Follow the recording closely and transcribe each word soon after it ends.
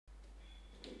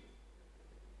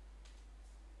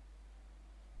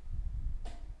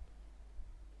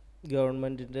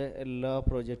ഗവൺമെൻറ്റിൻ്റെ എല്ലാ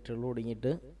പ്രോജക്റ്റുകളും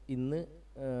ഒടുങ്ങിയിട്ട് ഇന്ന്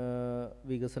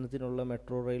വികസനത്തിനുള്ള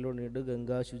മെട്രോ റെയിൽ ഒടുങ്ങിയിട്ട്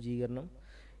ഗംഗാ ശുചീകരണം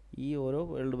ഈ ഓരോ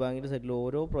വേൾഡ് ബാങ്കിൻ്റെ സൈറ്റിൽ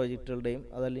ഓരോ പ്രോജക്റ്റുകളുടെയും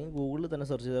അതല്ലെങ്കിൽ ഗൂഗിളിൽ തന്നെ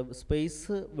സെർച്ച് ചെയ്താൽ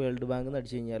സ്പേസ് വേൾഡ് ബാങ്ക് എന്ന്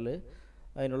അടിച്ചു കഴിഞ്ഞാൽ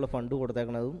അതിനുള്ള ഫണ്ട്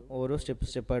കൊടുത്തേക്കണതും ഓരോ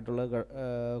സ്റ്റെപ്പായിട്ടുള്ള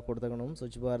കൊടുത്തേക്കണതും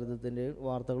സ്വച്ഛ് ഭാരതത്തിൻ്റെ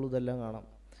വാർത്തകളും ഇതെല്ലാം കാണാം.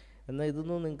 എന്നാൽ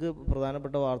ഇതൊന്നും നിങ്ങൾക്ക്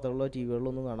പ്രധാനപ്പെട്ട വാർത്തകളോ ടി വികളിലോ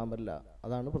ഒന്നും കാണാൻ പറ്റില്ല.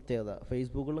 അതാണ് പ്രത്യേകത.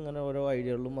 ഫേസ്ബുക്കിൽ ഇങ്ങനെ ഓരോ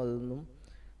ഐഡിയകളും അതൊന്നും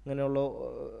ഇങ്ങനെയുള്ള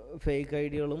ഫേക്ക്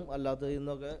ഐഡിയകളും അല്ലാത്തതിൽ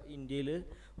നിന്നൊക്കെ ഇന്ത്യയിൽ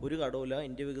ഒരു കടവുമില്ല,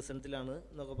 ഇന്ത്യ വികസനത്തിലാണ്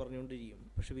എന്നൊക്കെ പറഞ്ഞുകൊണ്ടിരിക്കും.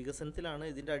 പക്ഷേ വികസനത്തിലാണ്.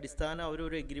 ഇതിൻ്റെ അടിസ്ഥാനം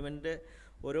അവരൊരു എഗ്രിമെൻ്റ്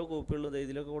ഓരോ കോപ്പികളിലും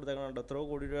ഇതിലൊക്കെ കൊടുത്തേക്കണുണ്ട്. എത്രയോ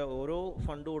കോടി രൂപ ഓരോ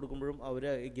ഫണ്ട് കൊടുക്കുമ്പോഴും അവർ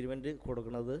എഗ്രിമെൻ്റ്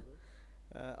കൊടുക്കുന്നത്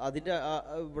അതിൻ്റെ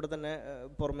ഇവിടെ തന്നെ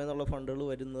പുറമേ നിന്നുള്ള ഫണ്ടുകൾ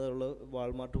വരുന്നതുള്ള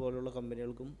വാൾമാർട്ട് പോലുള്ള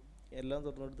കമ്പനികൾക്കും എല്ലാം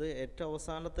തുറന്നെടുത്ത് ഏറ്റവും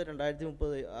അവസാനത്തെ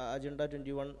 2030 അജണ്ട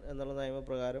 21 എന്നുള്ള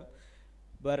നിയമപ്രകാരം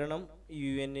ഭരണം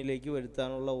UN-ലേക്ക്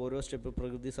വരുത്താനുള്ള ഓരോ സ്റ്റെപ്പ്,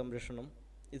 പ്രകൃതി സംരക്ഷണം,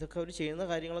 ഇതൊക്കെ അവർ ചെയ്യുന്ന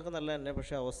കാര്യങ്ങളൊക്കെ നല്ല തന്നെ.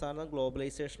 പക്ഷേ അവസാനം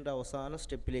ഗ്ലോബലൈസേഷൻ്റെ അവസാന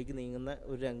സ്റ്റെപ്പിലേക്ക് നീങ്ങുന്ന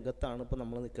ഒരു രംഗത്താണ് ഇപ്പോൾ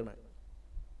നമ്മൾ നിൽക്കുന്നത്.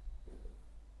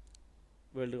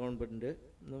 വേൾഡ് ഗവൺമെൻറ്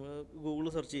നമ്മൾ ഗൂഗിൾ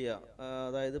സെർച്ച് ചെയ്യുക.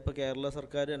 അതായത് ഇപ്പോൾ കേരള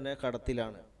സർക്കാർ തന്നെ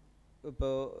കടത്തിലാണ്.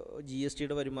 ഇപ്പോൾ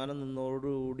GSTയുടെ വരുമാനം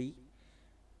നിന്നോടുകൂടി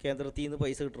കേന്ദ്രത്തിൽ നിന്ന്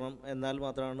പൈസ കിട്ടണം, എന്നാൽ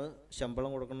മാത്രമാണ്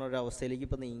ശമ്പളം കൊടുക്കുന്ന ഒരവസ്ഥയിലേക്ക്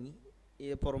ഇപ്പോൾ നീങ്ങി.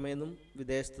 പുറമേ നിന്നും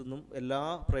വിദേശത്തു നിന്നും എല്ലാ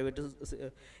പ്രൈവറ്റ്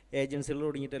ഏജൻസികളും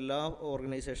ഒടുങ്ങിയിട്ട് എല്ലാ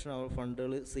ഓർഗനൈസേഷനും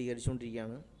ഫണ്ടുകൾ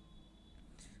സ്വീകരിച്ചുകൊണ്ടിരിക്കുകയാണ്.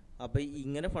 അപ്പോൾ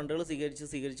ഇങ്ങനെ ഫണ്ടുകൾ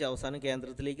സ്വീകരിച്ച് അവസാനം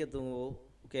കേന്ദ്രത്തിലേക്ക് എത്തുമ്പോൾ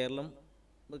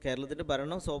കേരളത്തിൻ്റെ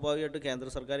ഭരണം സ്വാഭാവികമായിട്ട് കേന്ദ്ര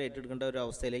സർക്കാർ ഏറ്റെടുക്കേണ്ട ഒരു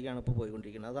അവസ്ഥയിലേക്കാണ് ഇപ്പോൾ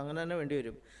പോയിക്കൊണ്ടിരിക്കുന്നത്. അത് അങ്ങനെ തന്നെ വേണ്ടി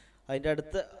വരും. അതിൻ്റെ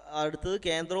അടുത്തത്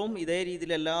കേന്ദ്രവും ഇതേ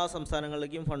രീതിയിൽ എല്ലാ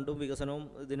സംസ്ഥാനങ്ങളിലേക്കും ഫണ്ടും വികസനവും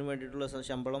ഇതിനു വേണ്ടിയിട്ടുള്ള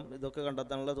ശമ്പളം ഇതൊക്കെ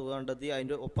കണ്ടെത്താനുള്ള തുക കണ്ടെത്തി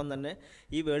അതിൻ്റെ ഒപ്പം തന്നെ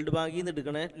ഈ വേൾഡ് ബാങ്കിൽ നിന്ന്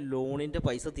എടുക്കണ ലോണിൻ്റെ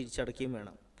പൈസ തിരിച്ചടക്കുകയും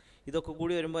വേണം. ഇതൊക്കെ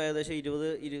കൂടി വരുമ്പോൾ ഏകദേശം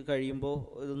 20 കഴിയുമ്പോൾ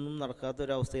ഇതൊന്നും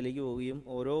നടക്കാത്തൊരവസ്ഥയിലേക്ക് പോവുകയും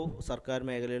ഓരോ സർക്കാർ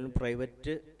മേഖലയിലും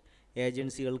പ്രൈവറ്റ്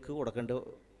ഏജൻസികൾക്ക് കൊടുക്കേണ്ട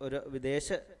ഒരു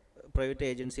വിദേശ പ്രൈവറ്റ്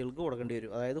ഏജൻസികൾക്ക് കൊടുക്കേണ്ടി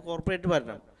വരും. അതായത് കോർപ്പറേറ്റ്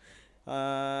ഭരണം.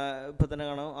 ഇപ്പോൾ തന്നെ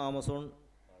കാണാം, ആമസോൺ,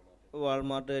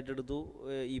 വാൾമാർട്ട് ഏറ്റെടുത്തു.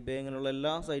 ഇബേ ഇങ്ങനെയുള്ള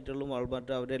എല്ലാ സൈറ്റുകളിലും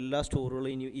വാൾമാർട്ട് അവരുടെ എല്ലാ സ്റ്റോറുകളും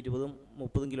ഇനി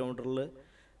 20-30 കിലോമീറ്ററിൽ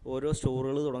ഓരോ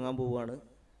സ്റ്റോറുകൾ തുടങ്ങാൻ പോവുകയാണ്,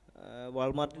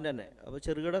 വാൾമാർട്ടിൻ്റെ തന്നെ. അപ്പോൾ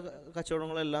ചെറുകിട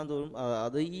കച്ചവടങ്ങളെല്ലാം തോന്നും.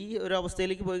 അത് ഈ ഒരു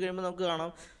അവസ്ഥയിലേക്ക് പോയി കഴിയുമ്പോൾ നമുക്ക്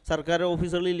കാണാം, സർക്കാർ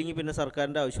ഓഫീസുകളിൽ ഇല്ലെങ്കിൽ പിന്നെ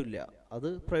സർക്കാരിൻ്റെ ആവശ്യമില്ല, അത്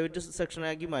പ്രൈവറ്റ്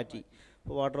സെക്ഷനാക്കി മാറ്റി.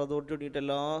 ഇപ്പോൾ വാട്ടർ അതോറിറ്റി തുടങ്ങിയിട്ട്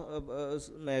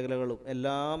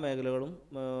എല്ലാ മേഖലകളും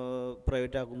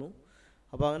പ്രൈവറ്റ് ആക്കുന്നു.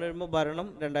 അപ്പോൾ അങ്ങനെ വരുമ്പോൾ ഭരണം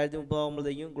 2030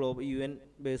 ആകുമ്പോഴത്തേക്കും UN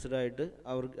ബേസ്ഡ് ആയിട്ട്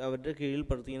അവരുടെ കീഴിൽ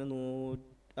പ്രവർത്തിക്കുന്ന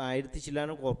 1000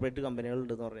 ചില്ലാനം കോർപ്പറേറ്റ്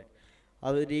കമ്പനികളുണ്ടെന്ന് പറയാം.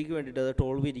 അവരേക്ക് വേണ്ടിയിട്ട് അത്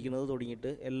ടോൾ പിരിക്കുന്നത്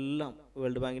തുടങ്ങിയിട്ട് എല്ലാം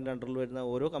വേൾഡ് ബാങ്കിൻ്റെ അണ്ടറിൽ വരുന്ന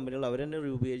ഓരോ കമ്പനികൾ അവർ തന്നെ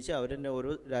രൂപീകരിച്ച് അവർ തന്നെ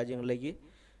ഓരോ രാജ്യങ്ങളിലേക്ക്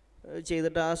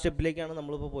ചെയ്തിട്ട് ആ സ്റ്റെപ്പിലേക്കാണ്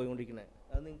നമ്മളിപ്പോൾ പോയിക്കൊണ്ടിരിക്കുന്നത്.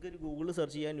 അത് നിങ്ങൾക്ക് ഒരു ഗൂഗിളിൽ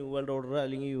സെർച്ച് ചെയ്യാൻ ന്യൂ വേൾഡ് ഓർഡർ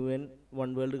അല്ലെങ്കിൽ UN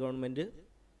one world government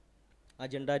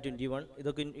agenda 21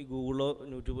 ഇതൊക്കെ ഗൂഗിളിലോ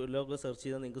യൂട്യൂബിലോ ഒക്കെ സെർച്ച്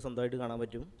ചെയ്താൽ നിങ്ങൾക്ക് സ്വന്തമായിട്ട് കാണാൻ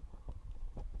പറ്റും.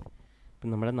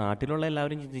 ഇപ്പം നമ്മുടെ നാട്ടിലുള്ള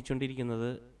എല്ലാവരും ചിന്തിച്ചുകൊണ്ടിരിക്കുന്നത്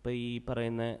ഇപ്പോൾ ഈ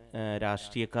പറയുന്ന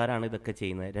രാഷ്ട്രീയക്കാരാണ് ഇതൊക്കെ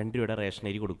ചെയ്യുന്നത്. 2 രൂപയുടെ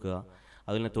റേഷനരി കൊടുക്കുക,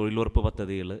 അതുപോലെ തൊഴിലുറപ്പ്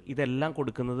പദ്ധതികൾ, ഇതെല്ലാം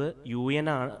കൊടുക്കുന്നത്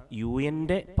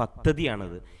UN-ൻ്റെ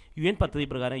പദ്ധതിയാണത്. UN പദ്ധതി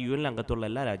പ്രകാരം UN അംഗത്തുള്ള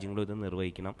എല്ലാ രാജ്യങ്ങളും ഇത്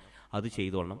നിർവഹിക്കണം, അത്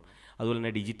ചെയ്തോളണം. അതുപോലെ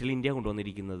തന്നെ ഡിജിറ്റൽ ഇന്ത്യ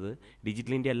കൊണ്ടുവന്നിരിക്കുന്നത്,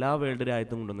 ഡിജിറ്റൽ ഇന്ത്യ എല്ലാ വേൾഡ്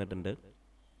രാജ്യത്തും കൊണ്ടുവന്നിട്ടുണ്ട്.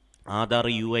 ആധാർ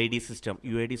UID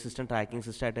സിസ്റ്റം ട്രാക്കിംഗ്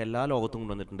സിസ്റ്റമായിട്ട് എല്ലാ ലോകത്തും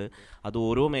കൊണ്ടുവന്നിട്ടുണ്ട്. അത്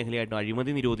ഓരോ മേഖലയായിട്ടും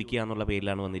അഴിമതി നിരോധിക്കുക എന്നുള്ള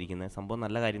പേരിലാണ് വന്നിരിക്കുന്നത്. സംഭവം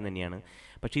നല്ല കാര്യം തന്നെയാണ്.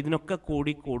 പക്ഷേ ഇതിനൊക്കെ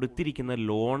കൂടി കൊടുത്തിരിക്കുന്ന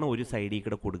ലോൺ ഒരു സൈഡിൽ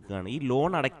കൂടെ കൊടുക്കുകയാണ്. ഈ ലോൺ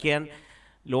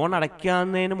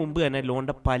അടയ്ക്കുന്നതിന് മുമ്പ് തന്നെ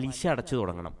ലോണിൻ്റെ പലിശ അടച്ചു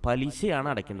തുടങ്ങണം. പലിശയാണ്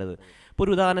അടയ്ക്കേണ്ടത്. ഇപ്പോൾ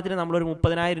ഒരു ഉദാഹരണത്തിന് നമ്മളൊരു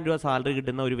 30,000 രൂപ സാലറി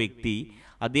കിട്ടുന്ന ഒരു വ്യക്തി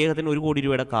അദ്ദേഹത്തിന് 1 കോടി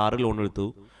രൂപയുടെ കാറ് ലോൺ എടുത്തു,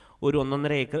 ഒരു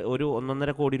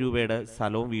 1.5 കോടി രൂപയുടെ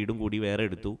സ്ഥലവും വീടും കൂടി വേറെ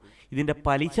എടുത്തു. ഇതിൻ്റെ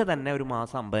പലിശ തന്നെ ഒരു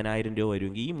മാസം 50,000 രൂപ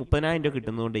വരുമെങ്കിൽ ഈ 30,000 രൂപ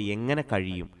കിട്ടുന്നതുകൊണ്ട് എങ്ങനെ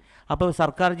കഴിയും? അപ്പോൾ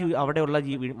സർക്കാർ അവിടെയുള്ള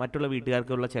മറ്റുള്ള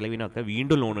വീട്ടുകാർക്കുള്ള ചിലവിനൊക്കെ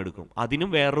വീണ്ടും ലോൺ എടുക്കും.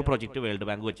 അതിനും വേറൊരു പ്രൊജക്റ്റ് വേൾഡ്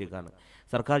ബാങ്ക് വെച്ചേക്കാണ്.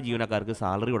 സർക്കാർ ജീവനക്കാർക്ക്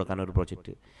സാലറി കൊടുക്കാനൊരു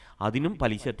പ്രൊജക്റ്റ്, അതിനും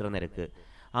പലിശ എത്ര നിരക്ക്,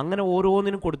 അങ്ങനെ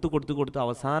ഓരോന്നിനും കൊടുത്ത്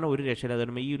അവസാനം ഒരു രക്ഷയില്ലാതെ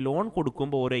വരുമ്പോൾ ഈ ലോൺ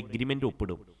കൊടുക്കുമ്പോൾ ഓരോ എഗ്രിമെൻ്റ്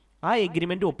ഒപ്പിടും. ആ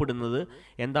എഗ്രിമെൻ്റ് ഒപ്പിടുന്നത്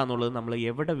എന്താണെന്നുള്ളത് നമ്മൾ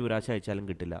എവിടെ വിവരാശ അയച്ചാലും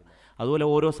കിട്ടില്ല. അതുപോലെ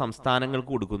ഓരോ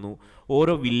സംസ്ഥാനങ്ങൾക്ക് കൊടുക്കുന്നു,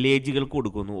 ഓരോ വില്ലേജുകൾക്ക്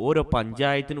കൊടുക്കുന്നു, ഓരോ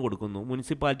പഞ്ചായത്തിന് കൊടുക്കുന്നു.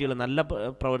 മുനിസിപ്പാലിറ്റികൾ നല്ല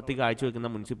പ്രവൃത്തി കാഴ്ചവെക്കുന്ന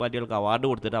മുനിസിപ്പാലിറ്റികൾക്ക് അവാർഡ്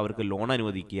കൊടുത്തിട്ട് അവർക്ക് ലോൺ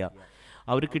അനുവദിക്കുക,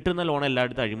 അവർ കിട്ടുന്ന ലോൺ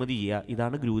എല്ലായിടത്തും അഴിമതി ചെയ്യുക.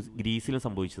 ഇതാണ് ഗ്രീസിലും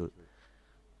സംഭവിച്ചത്.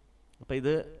 അപ്പോൾ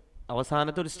ഇത്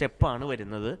അവസാനത്തെ ഒരു സ്റ്റെപ്പാണ്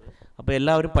വരുന്നത്. അപ്പോൾ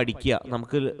എല്ലാവരും പഠിക്കുക,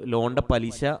 നമുക്ക് ലോണിൻ്റെ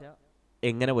പലിശ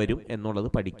എങ്ങനെ വരും എന്നുള്ളത്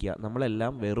പഠിക്കുക.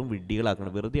 നമ്മളെല്ലാം വെറും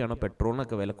വിഡ്ഢികളാക്കണം. വെറുതെയാണോ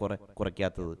പെട്രോളിനൊക്കെ വില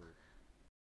കുറയ്ക്കാത്തത്?